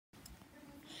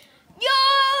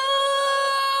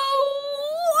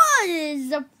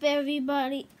is up,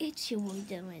 everybody? It's your boy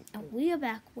Dylan, and we are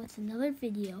back with another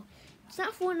video. It's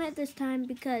not Fortnite this time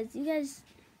because you guys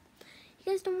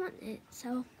don't want it.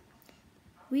 So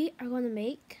we are gonna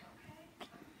make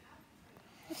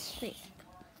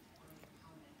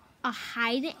a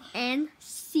hide and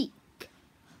seek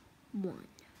one.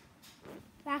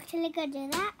 We're actually gonna do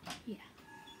that? Yeah.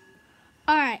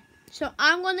 All right. So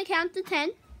I'm gonna count to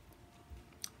 10,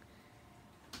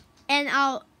 and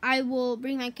I will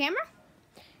bring my camera.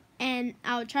 And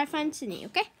I'll try to find Sydney,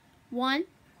 okay? 1,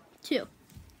 2,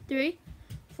 3,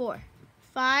 4,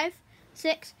 5,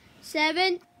 6,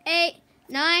 7, 8,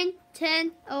 9,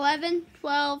 10, 11,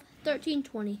 12, 13,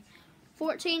 20,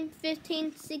 14,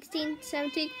 15, 16,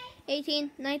 17,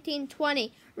 18, 19,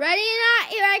 20. Ready or not?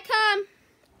 Here I come.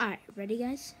 All right, ready,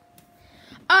 guys?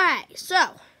 All right,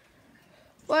 so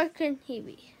where can he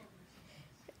be?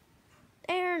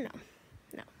 There? No.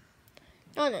 No.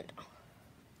 No, no, no.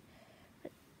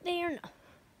 There, no.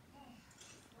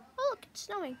 Oh, look, it's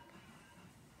snowing.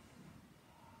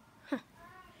 Huh.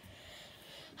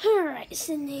 All right,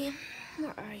 Sydney,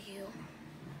 where are you?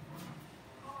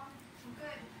 I'm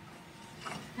good.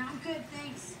 I'm good,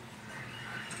 thanks.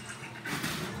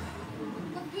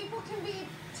 Look, people can be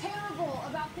terrible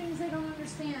about things they don't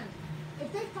understand.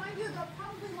 If they find you, they'll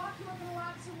probably lock you up in a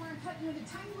lab somewhere and cut you into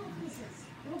tiny little pieces.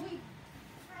 It'll be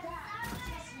bad,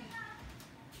 trust me.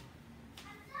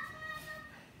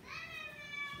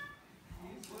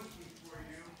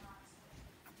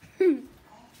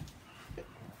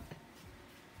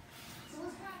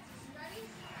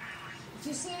 If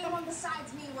you see anyone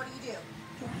besides me, what do?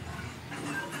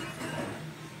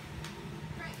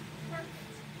 Great, perfect.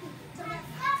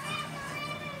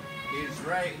 He's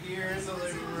right here in the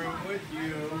living room with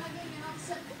you.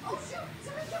 Oh shoot!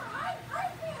 Somebody's here! Hide!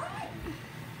 Hide!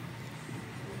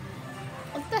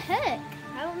 What the heck?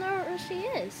 I don't know where she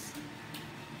is.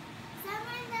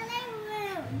 Someone in the living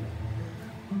room.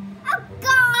 Oh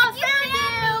God! You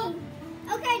found me!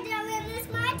 Okay, Dylan, it's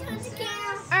my turn to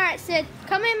count. All right, Sid,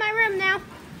 come in my room now.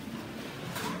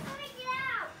 Let me get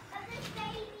out of this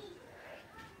baby.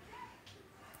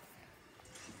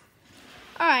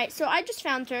 All right, so I just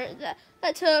found her.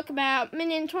 That took about a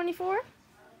minute and 24.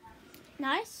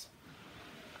 Nice.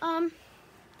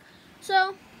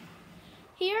 So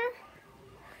here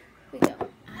we go.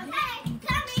 Okay,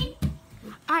 coming.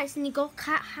 All right, Sydney, go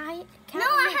hide. No,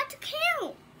 I have to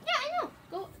count. Yeah, I know.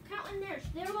 Go count in there.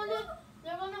 They're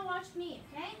gonna watch me,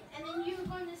 okay? And then you're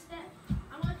going to step.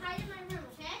 I'm gonna hide in my room,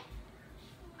 okay?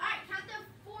 All right, count to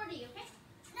 40, okay?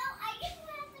 No, I get to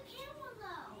have the camera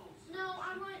though. No,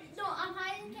 I'm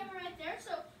hiding the camera right there,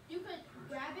 so you could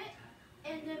grab it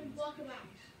and then walk around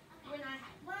when I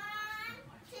hide. 1,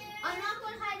 2. I'm not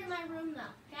going to hide in my room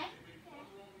though, okay?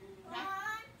 1,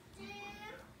 2,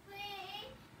 3,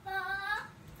 4,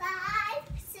 5,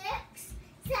 6,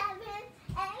 7,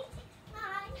 8, 9,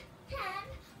 10,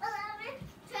 11,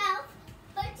 12,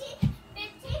 13,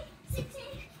 15, 16,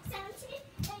 17,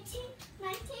 18,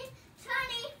 19,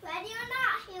 20. Ready or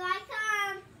not, here I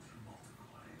come.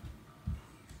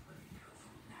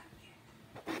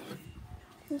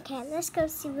 Okay, let's go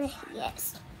see where he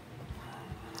is.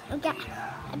 Okay,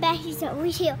 I bet he's over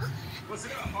here. What's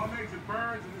it up? My name's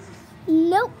Burns, and this is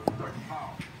Nope, Dr.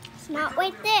 Powell. it's not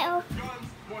right there.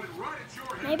 Guns pointed right at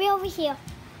your head. Maybe over here.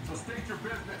 So state your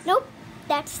business. Nope,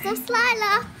 that's the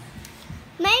Sliler.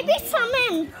 Maybe some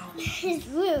in his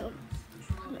room.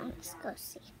 Come on, let's go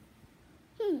see.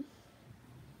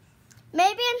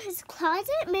 Maybe in his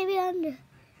closet, maybe under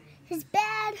his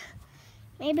bed,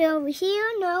 maybe over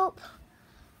here. Nope.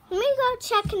 Let me go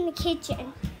check in the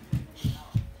kitchen.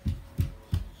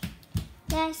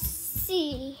 Let's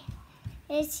see.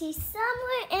 Is he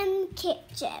somewhere in the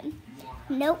kitchen?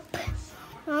 Nope.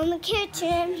 Not in the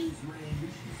kitchen.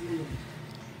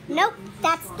 Nope,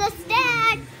 that's the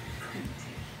stag.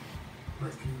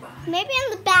 Maybe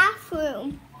in the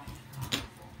bathroom.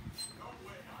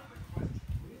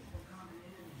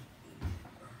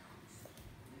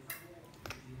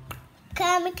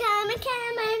 Coming.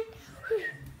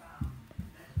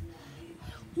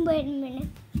 Wait a minute.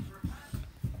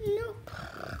 Nope.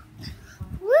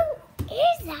 Where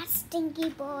is that stinky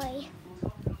boy?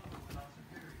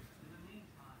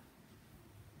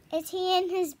 Is he in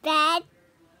his bed?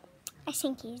 I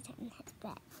think he's in his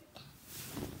bed.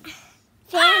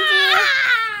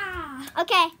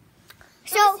 Okay.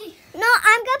 So, no,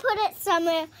 I'm going to put it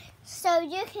somewhere so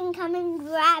you can come and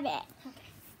grab it. Okay.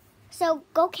 So,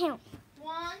 go count.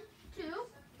 1, 2,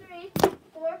 3,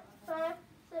 4, 5,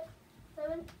 6,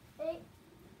 7, 8,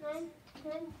 9,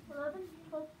 10, 11,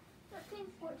 12, 13,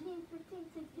 14, 15,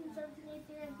 16, 17,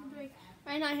 18, 19, 20.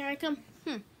 Right now, here I come.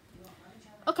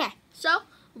 Okay, so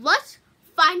let's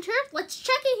find her. Let's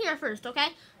check in here first, okay?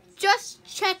 Just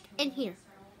check in here.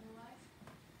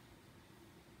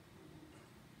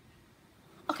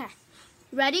 Okay,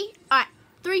 ready? All right,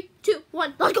 3, 2,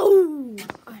 1, let's go! All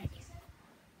right,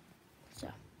 so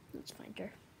let's find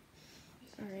her.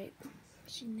 All right,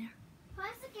 is she in there?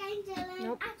 Pause the game, Dylan.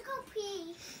 Nope. I have to go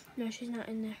pee. No, she's not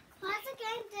in there. Pause the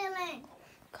game, Dylan.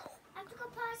 Go. I have to go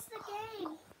pause the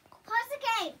game. Pause the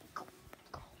game.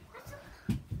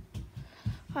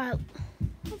 All right,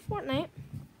 Fortnite.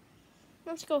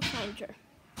 Let's go find her.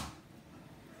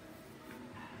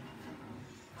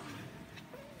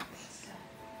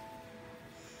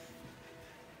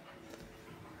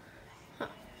 Huh.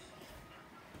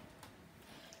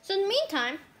 So in the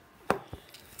meantime,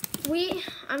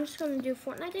 I'm just gonna do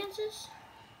Fortnite dances.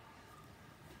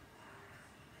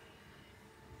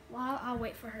 While I'll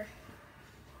wait for her.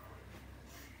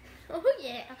 Oh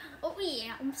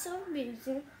yeah, I'm so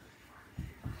busy.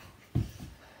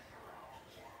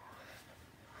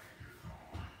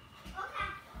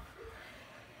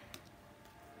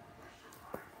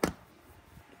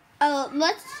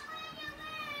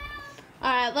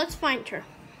 Let's find her.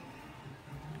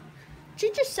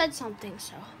 She just said something,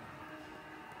 so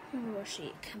I wonder where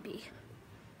she can be.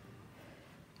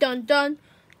 Dun dun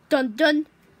dun dun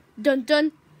dun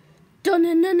dun dun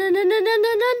dun dun dun dun dun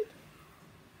dun dun.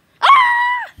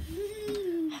 Ah!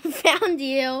 Found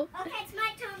you. Okay, it's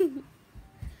my turn.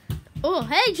 Oh,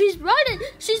 hey, she's running.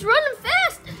 She's running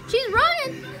fast. She's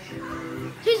running.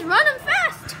 She's running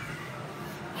fast.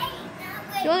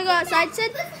 You want to go outside,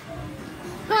 Sid?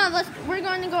 Come on, we're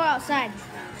going to go outside.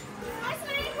 Why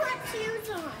should I put shoes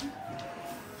on?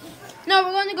 No,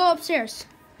 we're going to go upstairs.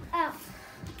 Oh.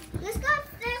 Let's go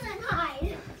upstairs and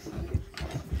hide.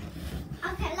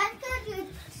 Okay, let's go do.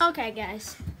 Okay,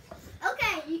 guys.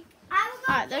 Okay, I will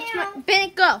go. All right, that's count. my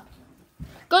Bennett. Go.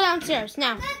 Go downstairs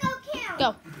now. I'm gonna go count.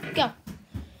 Go. Go.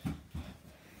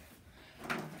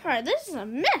 All right, this is a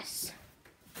mess.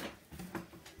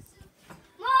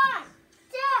 1,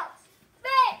 2, 3,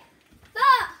 4,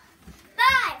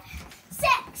 5,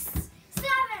 6,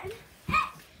 7, 8,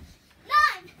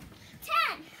 9,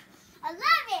 10,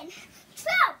 11,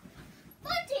 12,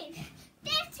 14,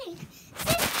 15,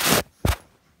 16.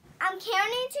 I'm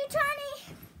counting to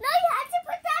 20. No, you have to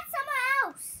put that somewhere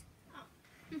else.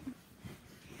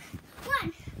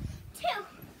 1, 2,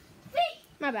 3,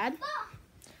 My bad. 4,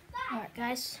 5, All right,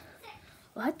 guys.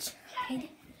 Let's hide it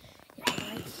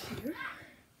right here.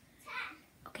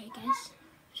 Okay, guys.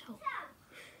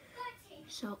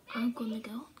 So I'm gonna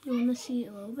go. You wanna see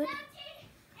a little bit?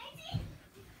 18,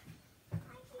 19,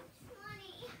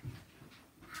 20.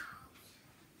 Ouch.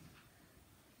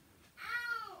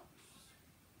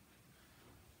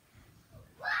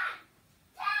 1,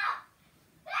 2,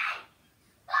 3,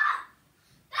 4,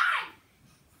 5,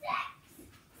 6,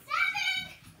 7.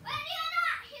 Ready or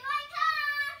not, here I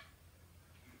come.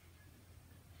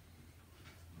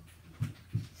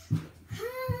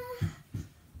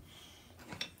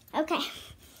 Okay.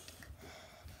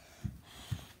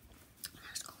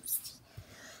 Let's go see.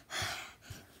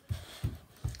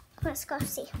 Let's go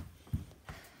see.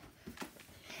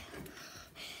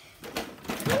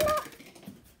 No,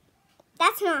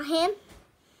 that's not him.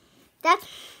 That's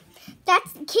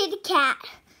the kitty cat.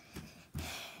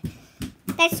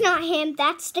 That's not him.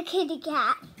 That's the kitty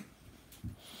cat.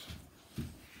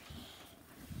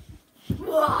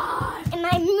 What? In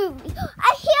my movie,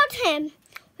 I healed him.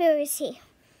 Where is he?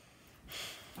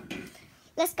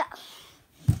 Let's go.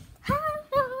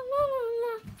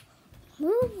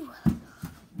 Move.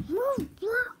 Move,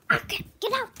 block. Okay,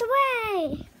 get out the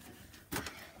way.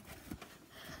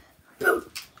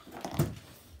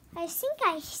 I think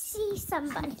I see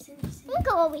somebody. Let me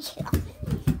go over here.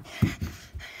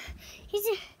 He's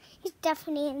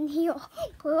definitely in here.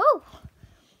 Whoa.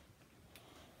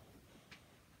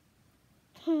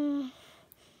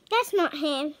 That's not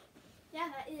him. Yeah,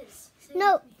 that is.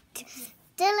 No.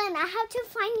 Dylan, I have to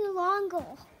find you longer.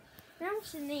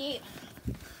 Sydney.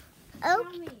 Oh,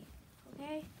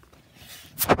 Okay.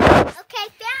 okay,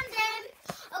 found him.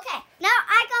 Okay, now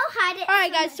I go hide it. All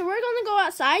right, guys. So we're gonna go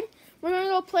outside. We're gonna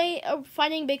go play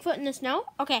finding Bigfoot in the snow.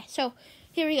 Okay. So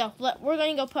here we go. We're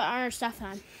gonna go put our stuff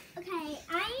on. Okay,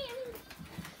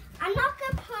 I'm not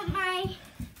gonna put my.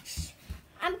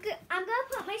 I'm gonna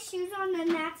put my shoes on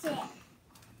and that's it.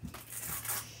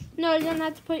 No, you don't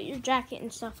have to put your jacket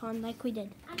and stuff on like we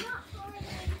did. I'm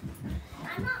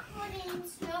not putting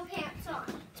snow pants on.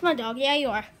 It's my dog. Yeah, you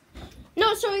are.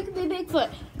 No, so it could be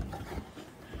Bigfoot.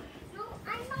 No,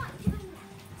 I'm not doing that.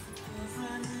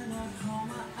 Well,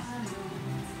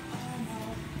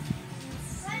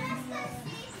 let's go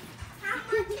see how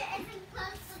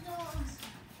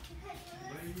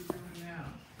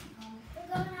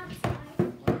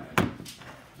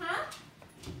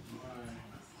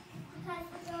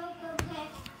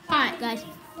guys,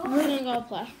 we're gonna go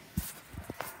play.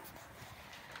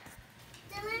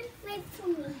 Dylan, wait for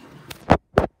me.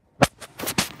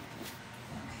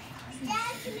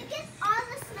 Dad, can you get all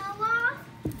the snow off?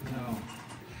 No.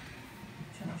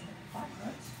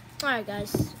 Alright,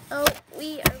 guys. Oh,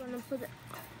 we are gonna put it.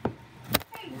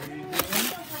 What are you doing?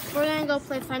 We're gonna go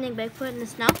play Finding Bigfoot in the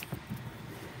snow.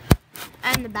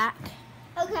 And the back.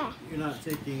 Okay. You're not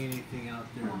taking anything out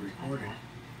there and recording.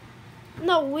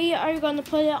 No, we are gonna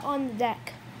put it on the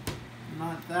deck.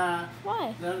 Not that.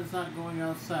 Why? That is not going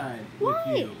outside Why?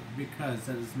 with you because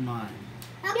that is mine.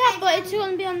 Okay, Yeah, but it's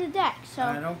gonna be on the deck, I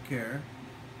so. don't care.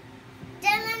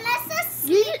 Dylan, let's just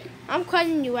sleep. I'm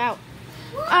cutting you out.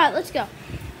 Alright, let's go.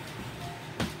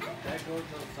 That goes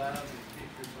outside on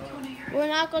the speakerphone. We're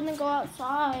not gonna go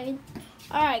outside.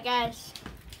 Alright, guys.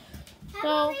 How So,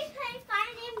 about we play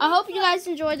Finding I hope you Bigfoot? guys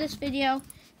enjoyed this video.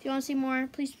 If you want to see more,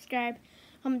 please subscribe,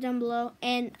 comment down below,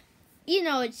 and you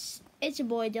know it's your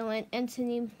boy Dylan,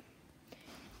 Anthony,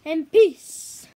 and peace.